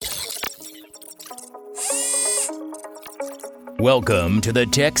Welcome to the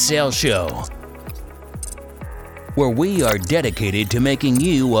Tech Sales Show, where we are dedicated to making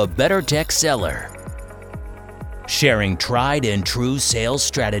you a better tech seller, sharing tried and true sales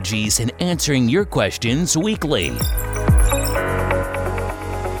strategies and answering your questions weekly.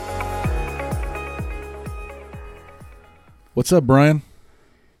 What's up, Brian?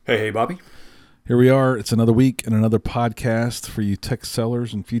 Hey, Bobby. Here we are. It's another week and another podcast for you tech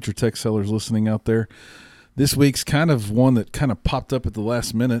sellers and future tech sellers listening out there. This week's kind of one that kind of popped up at the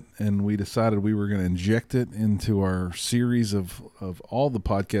last minute, and we decided we were going to inject it into our series of all the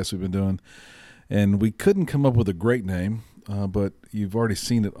podcasts we've been doing. And we couldn't come up with a great name, but you've already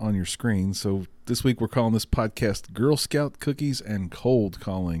seen it on your screen. So this week we're calling this podcast Girl Scout Cookies and Cold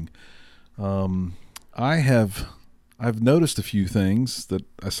Calling. I've noticed a few things that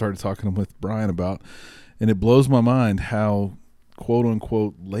I started talking with Brian about, and it blows my mind how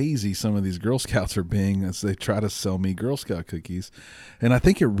quote-unquote lazy some of these Girl Scouts are being as they try to sell me Girl Scout cookies. And I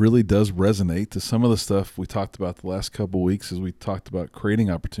think it really does resonate to some of the stuff we talked about the last couple of weeks as we talked about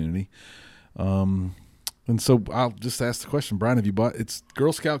creating opportunity. And so I'll just ask the question, Brian, it's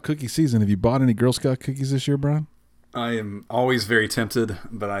Girl Scout cookie season. Have you bought any Girl Scout cookies this year, Brian? I am always very tempted,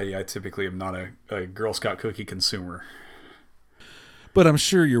 but I typically am not a Girl Scout cookie consumer. But I'm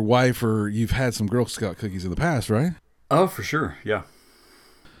sure your wife or you've had some Girl Scout cookies in the past, right? Oh, for sure, yeah.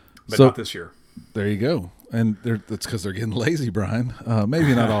 But so, not this year. There you go. And that's because they're getting lazy, Brian.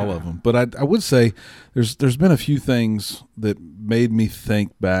 Maybe not all of them. But I would say there's been a few things that made me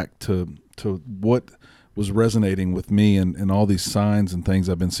think back to what was resonating with me and all these signs and things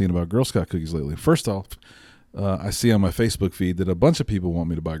I've been seeing about Girl Scout cookies lately. First off, I see on my Facebook feed that a bunch of people want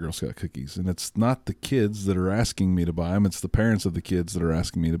me to buy Girl Scout cookies. And it's not the kids that are asking me to buy them. It's the parents of the kids that are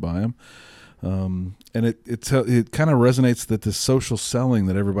asking me to buy them. And it kind of resonates that this social selling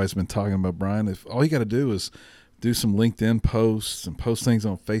that everybody's been talking about, Brian, if all you got to do is do some LinkedIn posts and post things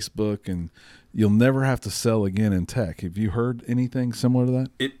on Facebook, and you'll never have to sell again in tech. Have you heard anything similar to that?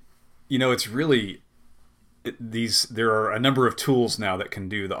 It's really there are a number of tools now that can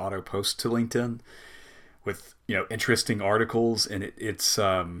do the auto post to LinkedIn with, interesting articles, and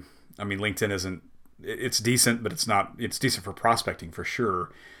LinkedIn isn't, it's decent, but it's decent for prospecting for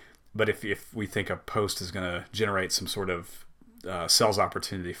sure. But if we think a post is going to generate some sort of sales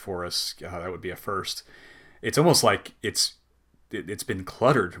opportunity for us, that would be a first. It's almost like it's been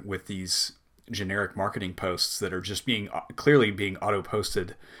cluttered with these generic marketing posts that are just clearly being auto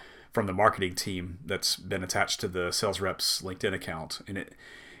posted from the marketing team that's been attached to the sales rep's LinkedIn account, and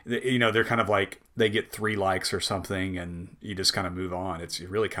they're kind of like they get 3 likes or something, and you just kind of move on. It's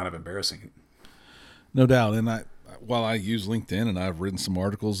really kind of embarrassing. No doubt, and while I use LinkedIn and I've written some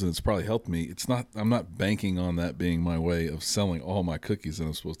articles and it's probably helped me, I'm not banking on that being my way of selling all my cookies that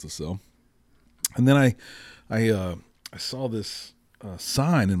I'm supposed to sell. And then I saw this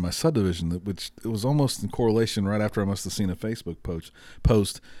sign in my subdivision which it was almost in correlation right after I must have seen a Facebook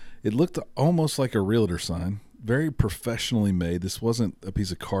post. It looked almost like a realtor sign, very professionally made. This wasn't a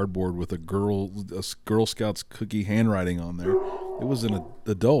piece of cardboard with a Girl Scouts cookie handwriting on there. It was an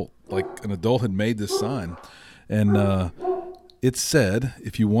adult, like an adult had made this sign. And it said,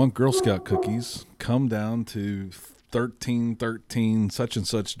 if you want Girl Scout cookies, come down to 1313 such and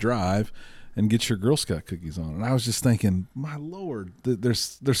such drive and get your Girl Scout cookies on. And I was just thinking, my Lord,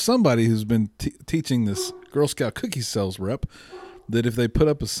 there's somebody who's been teaching this Girl Scout cookie sales rep that if they put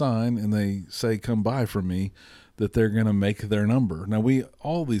up a sign and they say, come buy from me, that they're going to make their number. Now,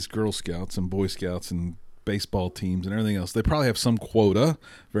 all these Girl Scouts and Boy Scouts and baseball teams and everything else, they probably have some quota,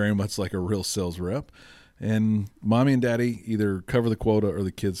 very much like a real sales rep. And mommy and daddy either cover the quota or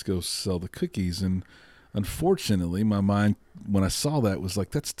the kids go sell the cookies. And unfortunately, my mind, when I saw that, was like,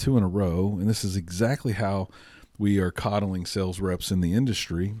 that's 2 in a row. And this is exactly how we are coddling sales reps in the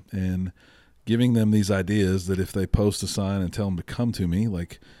industry and giving them these ideas that if they post a sign and tell them to come to me,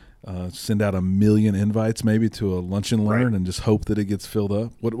 like send out 1 million invites maybe to a lunch and learn, right, and just hope that it gets filled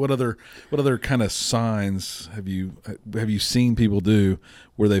up. What other kind of signs have you seen people do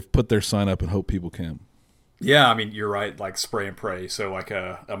where they've put their sign up and hope people come? Yeah, you're right, like spray and pray. So like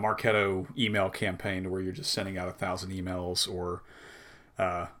a Marketo email campaign where you're just sending out 1,000 emails, or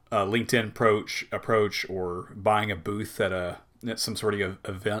a LinkedIn approach, or buying a booth at some sort of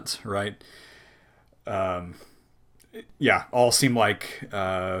event, right? All seem like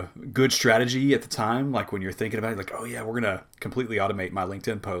good strategy at the time. Like when you're thinking about it, like, oh yeah, we're going to completely automate my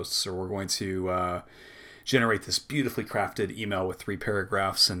LinkedIn posts, or we're going to generate this beautifully crafted email with 3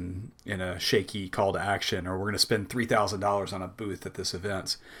 paragraphs and in a shaky call to action, or we're going to spend $3,000 on a booth at this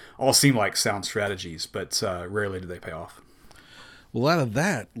event. All seem like sound strategies, but rarely do they pay off. Well, out of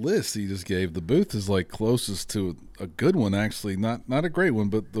that list you just gave, the Booth is like closest to a good one, actually. Not a great one,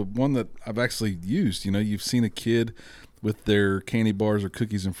 but the one that I've actually used. You know, you've seen a kid with their candy bars or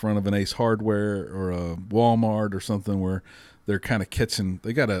cookies in front of an Ace Hardware or a Walmart or something where they're kind of catching.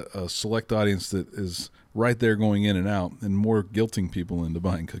 They got a select audience that is right there going in and out, and more guilting people into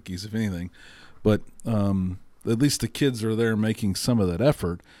buying cookies, if anything. But at least the kids are there making some of that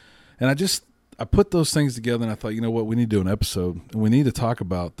effort. And I put those things together and I thought, you know what, we need to do an episode and we need to talk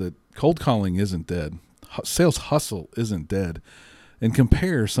about that cold calling isn't dead. Sales hustle isn't dead. And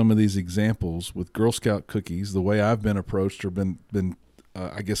compare some of these examples with Girl Scout cookies, the way I've been approached or been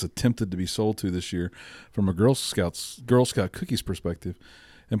I guess attempted to be sold to this year from a Girl Scout cookies perspective,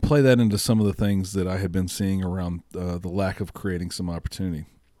 and play that into some of the things that I had been seeing around the lack of creating some opportunity.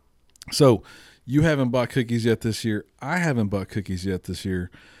 So you haven't bought cookies yet this year. I haven't bought cookies yet this year.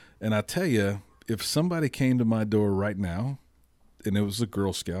 And I tell you, if somebody came to my door right now and it was a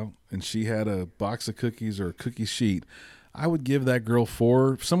Girl Scout and she had a box of cookies or a cookie sheet, I would give that girl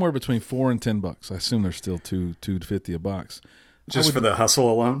somewhere between $4 and $10. I assume they're still $2.50 a box. Just for the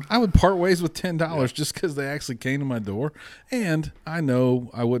hustle alone? I would part ways with $10 just because they actually came to my door. And I know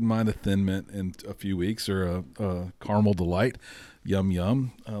I wouldn't mind a Thin Mint in a few weeks or a Caramel Delight. Yum,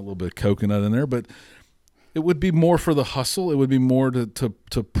 yum. A little bit of coconut in there. But it would be more for the hustle. It would be more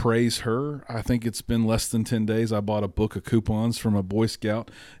to praise her. I think it's been less than 10 days. I bought a book of coupons from a Boy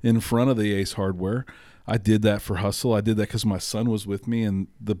Scout in front of the Ace Hardware. I did that for hustle. I did that because my son was with me, and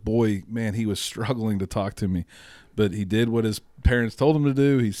the boy, man, he was struggling to talk to me. But he did what his parents told him to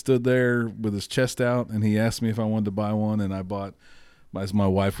do. He stood there with his chest out, and he asked me if I wanted to buy one, and I bought, as my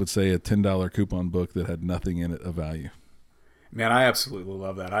wife would say, a $10 coupon book that had nothing in it of value. Man, I absolutely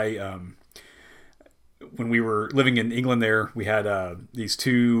love that. When we were living in England there, we had these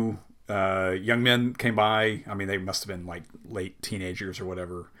two young men came by. I mean, they must have been like late teenagers or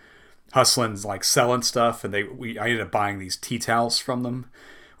whatever, hustling, like selling stuff. And I ended up buying these tea towels from them,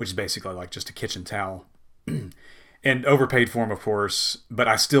 which is basically like just a kitchen towel. And overpaid for them, of course, but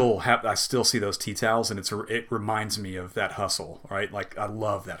I still see those tea towels, and it reminds me of that hustle, right? Like, I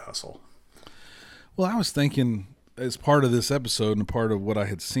love that hustle. Well, I was thinking, as part of this episode and a part of what I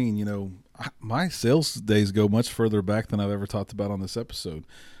had seen, you know, my sales days go much further back than I've ever talked about on this episode.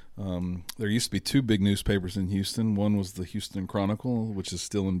 There used to be two big newspapers in Houston. One was the Houston Chronicle, which is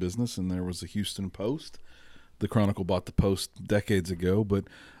still in business, and there was the Houston Post. The Chronicle bought the Post decades ago, but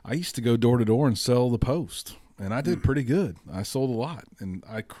I used to go door to door and sell the Post, and I did pretty good. I sold a lot, and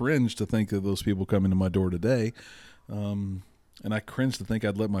I cringe to think of those people coming to my door today. And I cringe to think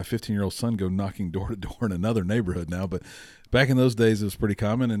I'd let my 15-year-old son go knocking door to door in another neighborhood now. But back in those days, it was pretty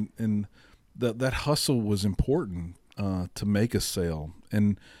common, and that hustle was important to make a sale.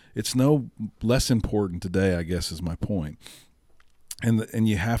 And it's no less important today, I guess, is my point. And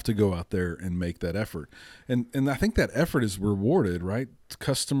you have to go out there and make that effort. And I think that effort is rewarded, right?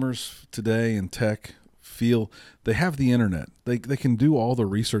 Customers today in tech feel they have the internet. They can do all the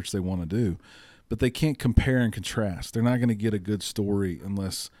research they want to do, but they can't compare and contrast. They're not going to get a good story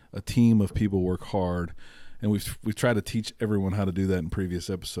unless a team of people work hard. And we've tried to teach everyone how to do that in previous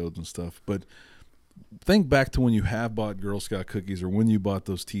episodes and stuff. But think back to when you have bought Girl Scout cookies, or when you bought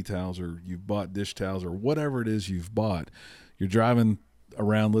those tea towels, or you've bought dish towels, or whatever it is you've bought. You're driving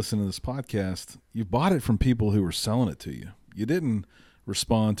around listening to this podcast. You bought it from people who were selling it to you. You didn't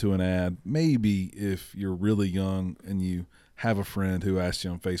respond to an ad. Maybe if you're really young and you have a friend who asked you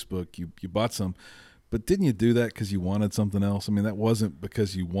on Facebook, you bought some. But didn't you do that because you wanted something else? I mean, that wasn't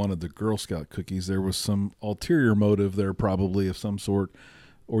because you wanted the Girl Scout cookies. There was some ulterior motive there probably of some sort,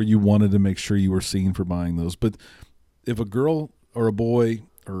 or you wanted to make sure you were seen for buying those. But if a girl or a boy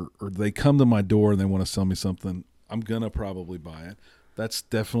or they come to my door and they want to sell me something, I'm going to probably buy it. That's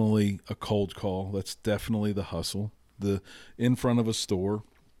definitely a cold call. That's definitely the hustle. In front of a store,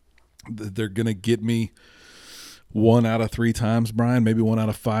 they're going to get me 1 out of 3 times, Brian, maybe 1 out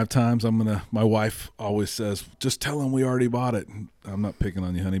of 5 times. My wife always says, just tell them we already bought it. I'm not picking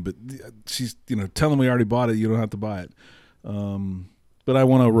on you, honey, but she's, tell them we already bought it. You don't have to buy it. But I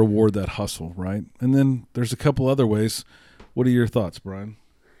want to reward that hustle, right? And then there's a couple other ways. What are your thoughts, Brian?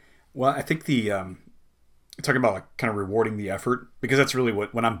 Well, I think talking about like kind of rewarding the effort, because that's really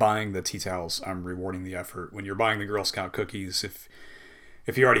when I'm buying the tea towels, I'm rewarding the effort. When you're buying the Girl Scout cookies,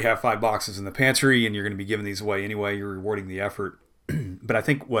 if you already have 5 boxes in the pantry and you're going to be giving these away anyway, you're rewarding the effort. But I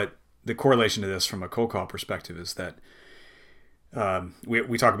think what the correlation to this from a cold call perspective is that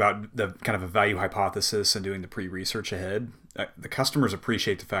we talk about the kind of a value hypothesis and doing the pre-research ahead. The customers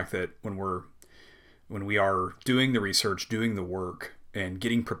appreciate the fact that when we are doing the research, doing the work, and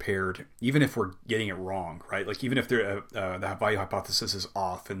getting prepared, even if we're getting it wrong, right? Like even if the value hypothesis is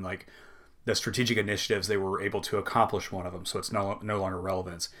off, and like the strategic initiatives, they were able to accomplish one of them, so it's no longer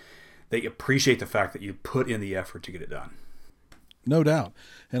relevant. They appreciate the fact that you put in the effort to get it done. No doubt.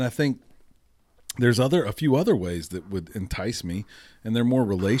 And I think there's a few other ways that would entice me, and they're more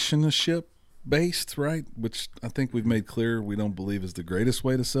relationship based, right? Which I think we've made clear we don't believe is the greatest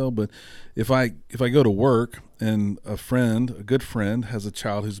way to sell. But if I go to work and a good friend has a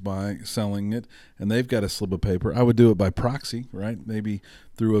child who's selling it, and they've got a slip of paper, I would do it by proxy, right? Maybe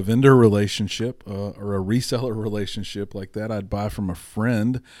through a vendor relationship or a reseller relationship like that. I'd buy from a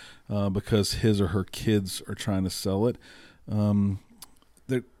friend because his or her kids are trying to sell it.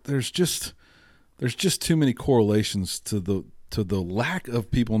 There's just too many correlations to the lack of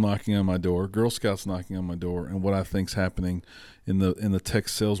people knocking on my door, Girl Scouts knocking on my door, and what I think's happening in the tech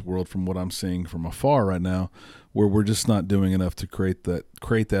sales world from what I'm seeing from afar right now, where we're just not doing enough to create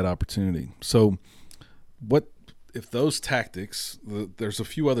that opportunity. So what if those tactics, there's a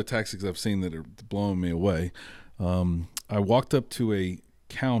few other tactics I've seen that are blowing me away. I walked up to a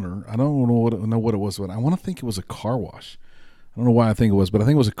counter. I don't know what it was, but I want to think it was a car wash. I don't know why I think it was, but I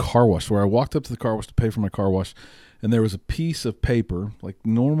think it was a car wash, where I walked up to the car wash to pay for my car wash, and there was a piece of paper, like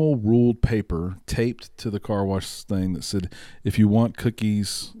normal ruled paper, taped to the car wash thing that said, if you want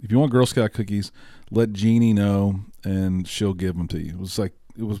Girl Scout cookies, let Jeannie know and she'll give them to you.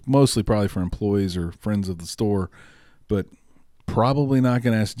 It was mostly probably for employees or friends of the store, but probably not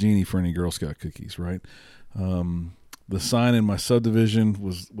going to ask Jeannie for any Girl Scout cookies, right? The sign in my subdivision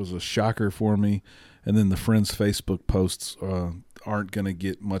was a shocker for me. And then the friends' Facebook posts aren't going to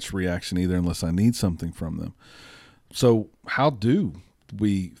get much reaction either unless I need something from them. So how do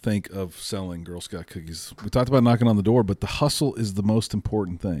we think of selling Girl Scout cookies? We talked about knocking on the door, but the hustle is the most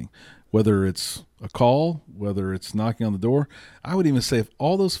important thing. Whether it's a call, whether it's knocking on the door. I would even say if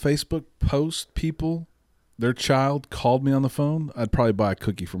all those Facebook post people, their child called me on the phone, I'd probably buy a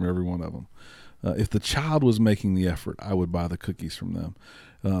cookie from every one of them. If the child was making the effort, I would buy the cookies from them.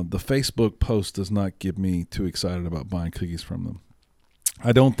 The Facebook post does not get me too excited about buying cookies from them.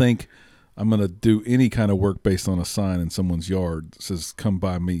 I don't think I'm going to do any kind of work based on a sign in someone's yard that says, come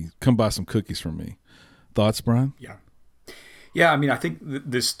buy some cookies from me. Thoughts, Brian? Yeah. I mean, I think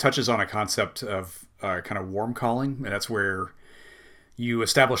this touches on a concept of kind of warm calling, and that's where you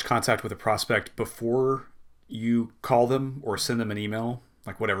establish contact with a prospect before you call them or send them an email,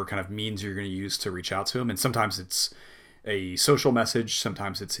 like whatever kind of means you're going to use to reach out to them. And sometimes it's a social message,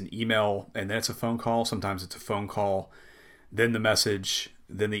 sometimes it's an email, and then it's a phone call. Sometimes it's a phone call, then the message,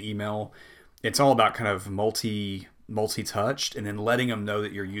 then the email. It's all about kind of multi-touched, and then letting them know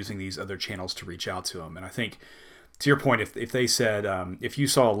that you're using these other channels to reach out to them. And I think, to your point, if they said, if you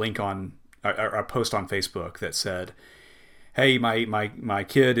saw a link on a post on Facebook that said, hey, my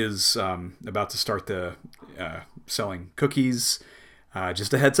kid is about to start the selling cookies.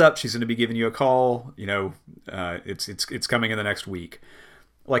 Just a heads up, she's going to be giving you a call. It's coming in the next week.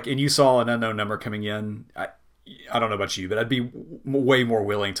 Like, and you saw an unknown number coming in. I don't know about you, but I'd be way more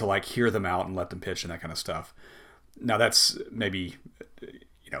willing to like hear them out and let them pitch and that kind of stuff. Now that's maybe,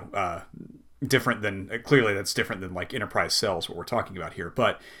 different than clearly that's different than like enterprise sales, what we're talking about here.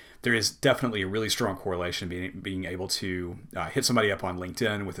 But there is definitely a really strong correlation being able to hit somebody up on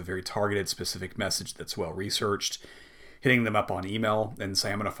LinkedIn with a very targeted, specific message that's well researched. Hitting them up on email and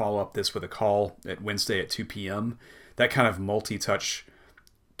say, I'm going to follow up this with a call at Wednesday at 2 p.m. That kind of multi-touch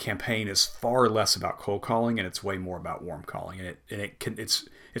campaign is far less about cold calling, and it's way more about warm calling. And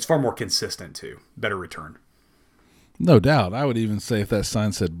it's far more consistent too. Better return. No doubt. I would even say if that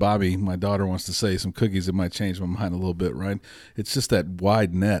sign said, Bobby, my daughter wants to say some cookies, it might change my mind a little bit, right? It's just that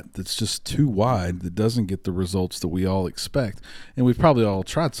wide net that's just too wide that doesn't get the results that we all expect. And we've probably all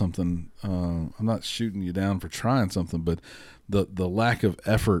tried something. I'm not shooting you down for trying something, but the lack of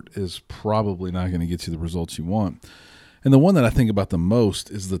effort is probably not going to get you the results you want. And the one that I think about the most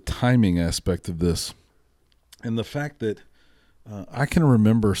is the timing aspect of this, and the fact that I can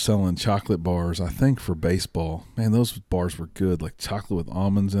remember selling chocolate bars, I think, for baseball. Man, those bars were good, like chocolate with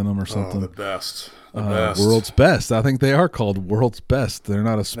almonds in them or something. Oh, the best. The best. World's Best. I think they are called World's Best. They're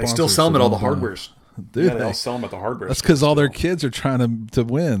not a sponsor. They still sell them at all the hardwares. Dude, yeah, they'll sell them at the hardware. That's because all their kids are trying to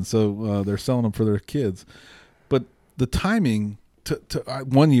win, so they're selling them for their kids. But the timing,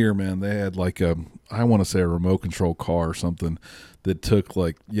 one year, man, they had like I want to say a remote control car or something that took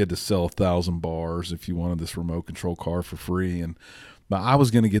like, you had to sell 1,000 bars if you wanted this remote control car for free. And I was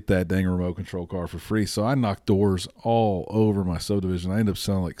going to get that dang remote control car for free. So I knocked doors all over my subdivision. I ended up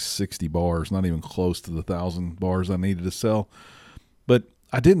selling like 60 bars, not even close to the 1,000 bars I needed to sell. But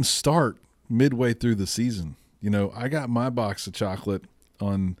I didn't start midway through the season. I got my box of chocolate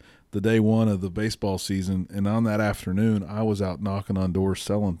on the day one of the baseball season, and on that afternoon, I was out knocking on doors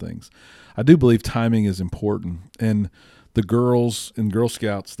selling things. I do believe timing is important, and the girls and Girl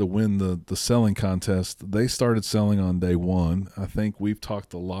Scouts that win the selling contest, they started selling on day one. I think we've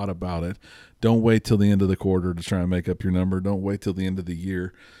talked a lot about it. Don't wait till the end of the quarter to try and make up your number. Don't wait till the end of the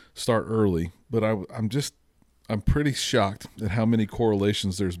year. Start early. But I'm pretty shocked at how many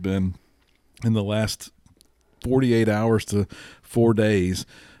correlations there's been in the last 48 hours to 4 days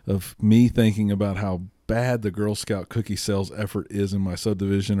of me thinking about how bad the Girl Scout cookie sales effort is in my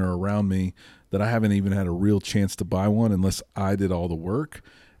subdivision or around me, that I haven't even had a real chance to buy one unless I did all the work.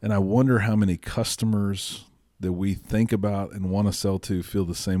 And I wonder how many customers that we think about and want to sell to feel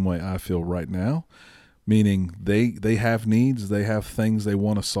the same way I feel right now, meaning they have needs, they have things they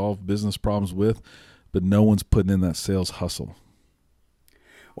want to solve business problems with, but no one's putting in that sales hustle.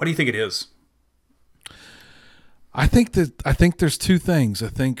 What do you think it is? I think there's two things. I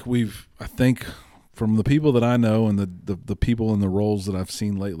think from the people that I know and the people in the roles that I've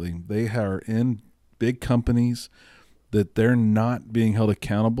seen lately, they are in big companies that they're not being held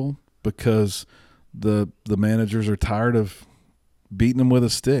accountable because the managers are tired of beating them with a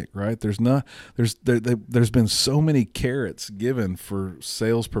stick, right? There's been so many carrots given for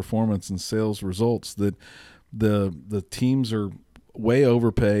sales performance and sales results that the teams are way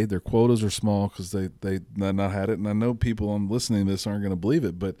overpaid. Their quotas are small because they not had it. And I know people on listening to this aren't going to believe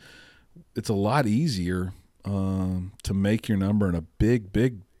it, but it's a lot easier to make your number in a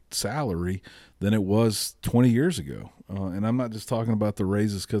big salary than it was 20 years ago. And I'm not just talking about the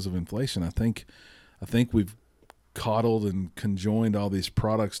raises because of inflation. I think we've coddled and conjoined all these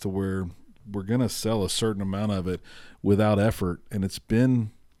products to where we're going to sell a certain amount of it without effort. And it's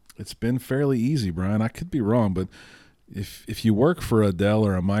been fairly easy, Brian. I could be wrong, but if you work for a Dell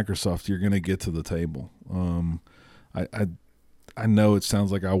or a Microsoft, you're going to get to the table. I know it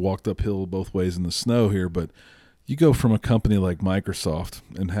sounds like I walked uphill both ways in the snow here, but you go from a company like Microsoft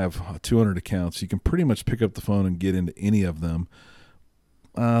and have 200 accounts, you can pretty much pick up the phone and get into any of them.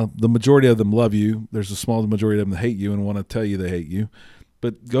 The majority of them love you. There's a small majority of them that hate you and want to tell you they hate you.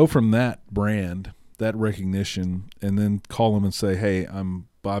 But go from that brand, that recognition, and then call them and say, hey, I'm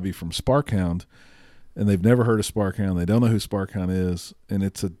Bobby from SparkHound, and they've never heard of SparkHound. They don't know who SparkHound is, and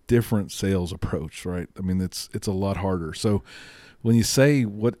it's a different sales approach, right? I mean, it's a lot harder. So when you say,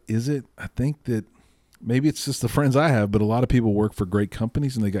 what is it? I think that maybe it's just the friends I have, but a lot of people work for great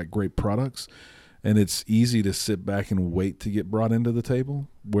companies and they got great products, and it's easy to sit back and wait to get brought into the table.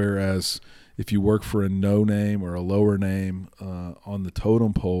 Whereas if you work for a no name or a lower name on the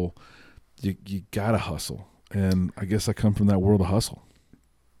totem pole, you got to hustle. And I guess I come from that world of hustle.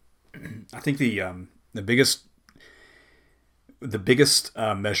 I think the biggest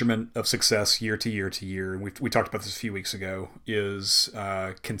measurement of success year to year, and we talked about this a few weeks ago, is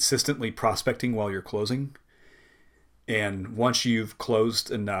consistently prospecting while you're closing. And once you've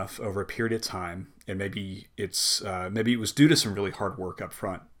closed enough over a period of time, and maybe it was due to some really hard work up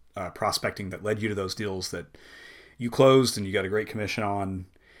front, prospecting that led you to those deals that you closed and you got a great commission on,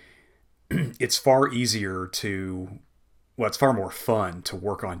 it's far more fun to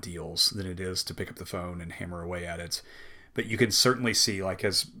work on deals than it is to pick up the phone and hammer away at it. But you can certainly see, like,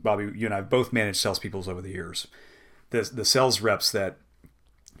 as Bobby, you and I have both managed salespeople over the years, the sales reps that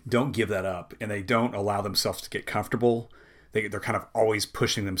don't give that up and they don't allow themselves to get comfortable. They're kind of always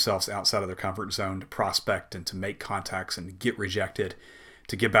pushing themselves outside of their comfort zone to prospect and to make contacts and get rejected,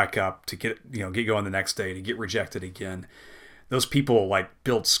 to get back up, to get going the next day, to get rejected again. Those people like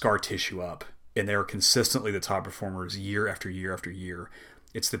build scar tissue up, and they're consistently the top performers year after year after year.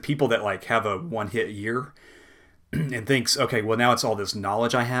 It's the people that like have a one-hit year and thinks, okay, well, now it's all this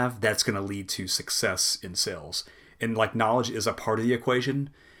knowledge I have that's going to lead to success in sales. And like, knowledge is a part of the equation,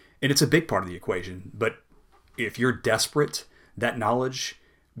 and it's a big part of the equation. But if you're desperate, that knowledge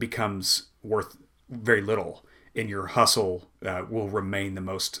becomes worth very little, and your hustle will remain the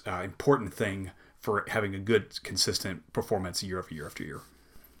most important thing for having a good, consistent performance year after year after year.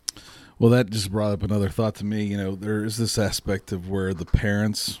 Well, that just brought up another thought to me. There is this aspect of where the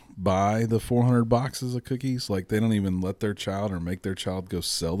parents buy the 400 boxes of cookies. Like, they don't even let their child or make their child go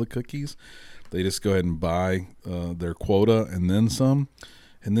sell the cookies. They just go ahead and buy their quota and then some.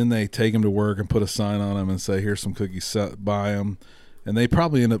 And then they take them to work and put a sign on them and say, here's some cookies, buy them. And they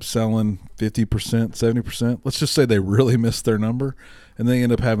probably end up selling 50%, 70%. Let's just say they really missed their number, and they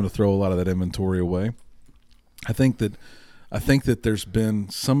end up having to throw a lot of that inventory away. I think that there's been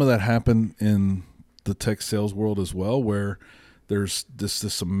some of that happen in the tech sales world as well, where there's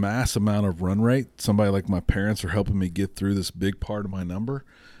this mass amount of run rate. Somebody like my parents are helping me get through this big part of my number.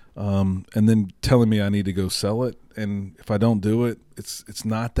 and then telling me I need to go sell it. And if I don't do it, it's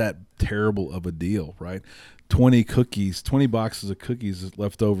not that terrible of a deal, right? 20 boxes of cookies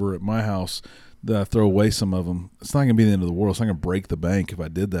left over at my house, that I throw away some of them. It's not going to be the end of the world. It's not going to break the bank if I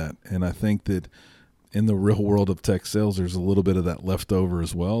did that. And I think that in the real world of tech sales, there's a little bit of that left over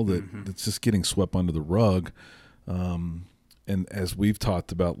as well, that's just getting swept under the rug. And as we've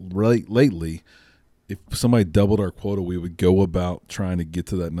talked about lately, if somebody doubled our quota, we would go about trying to get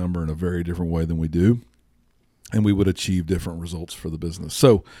to that number in a very different way than we do, and we would achieve different results for the business.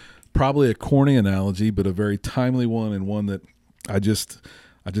 So probably a corny analogy, but a very timely one, and one that I just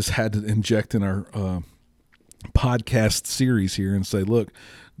had to inject in our podcast series here and say, look,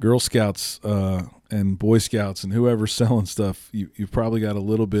 Girl Scouts and Boy Scouts and whoever's selling stuff, you've probably got a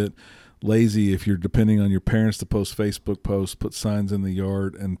little bit lazy if you're depending on your parents to post Facebook posts, put signs in the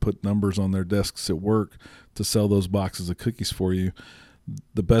yard, and put numbers on their desks at work to sell those boxes of cookies for you.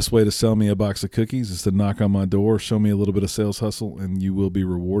 The best way to sell me a box of cookies is to knock on my door, show me a little bit of sales hustle, and you will be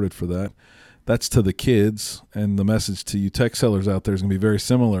rewarded for that. That's to the kids, and the message to you tech sellers out there is going to be very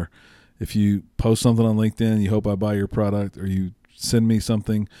similar. If you post something on LinkedIn, you hope I buy your product, or you send me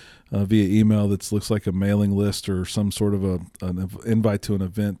something via email that looks like a mailing list or some sort of an invite to an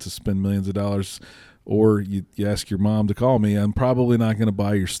event to spend millions of dollars, or you ask your mom to call me, I'm probably not going to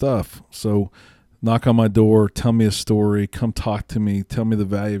buy your stuff. So knock on my door, tell me a story, come talk to me, tell me the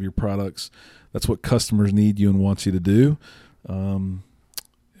value of your products. That's what customers need you and want you to do.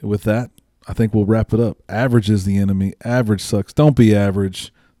 With that, I think we'll wrap it up. Average is the enemy. Average sucks. Don't be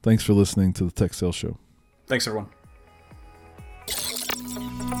average. Thanks for listening to the Tech Sales Show. Thanks, everyone.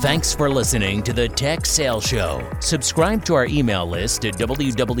 Thanks for listening to the Tech Sales Show. Subscribe to our email list at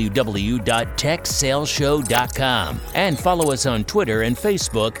www.techsaleshow.com and follow us on Twitter and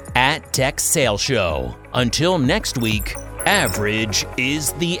Facebook at Tech Sales Show. Until next week, average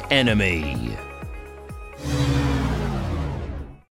is the enemy.